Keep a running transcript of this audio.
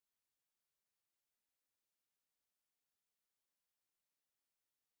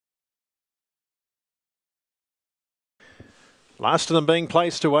Last of them being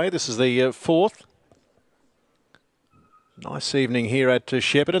placed away. This is the fourth. Nice evening here at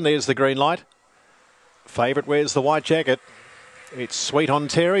Shepparton. There's the green light. Favourite wears the white jacket. It's Sweet on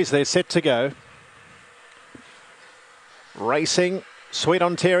Terry's. They're set to go. Racing. Sweet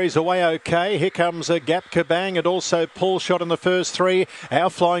on Terry's away okay. Here comes a Gap Kabang and also Pull Shot in the first three. Our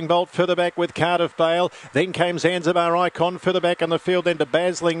Flying Bolt further back with Cardiff Bale. Then came Zanzibar Icon further back in the field, then to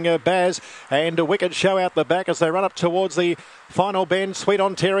Basling Baz. And a Wicked Show out the back as they run up towards the final bend. Sweet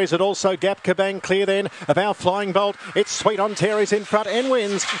on Terry's and also Gap Kabang clear then of Our Flying Bolt. It's Sweet on Terry's in front and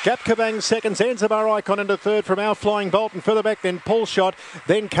wins. Gap Kabang second, Zanzibar Icon into third from Our Flying Bolt, and further back then Pull Shot,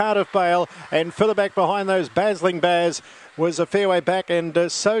 then Cardiff Bale, and further back behind those Basling Baz was a fair way back,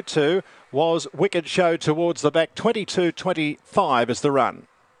 and so too was Wicked Show towards the back. 22.25 is the run.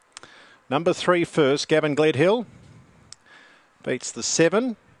 Number 3 first, Gavin Gledhill beats the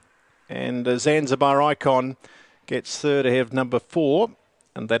 7, and Zanzibar Icon gets third ahead of number 4,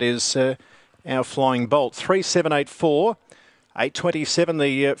 and that is Our Flying Bolt. 3.784, 8.27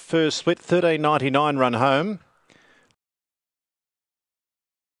 the first split, 13.99 run home.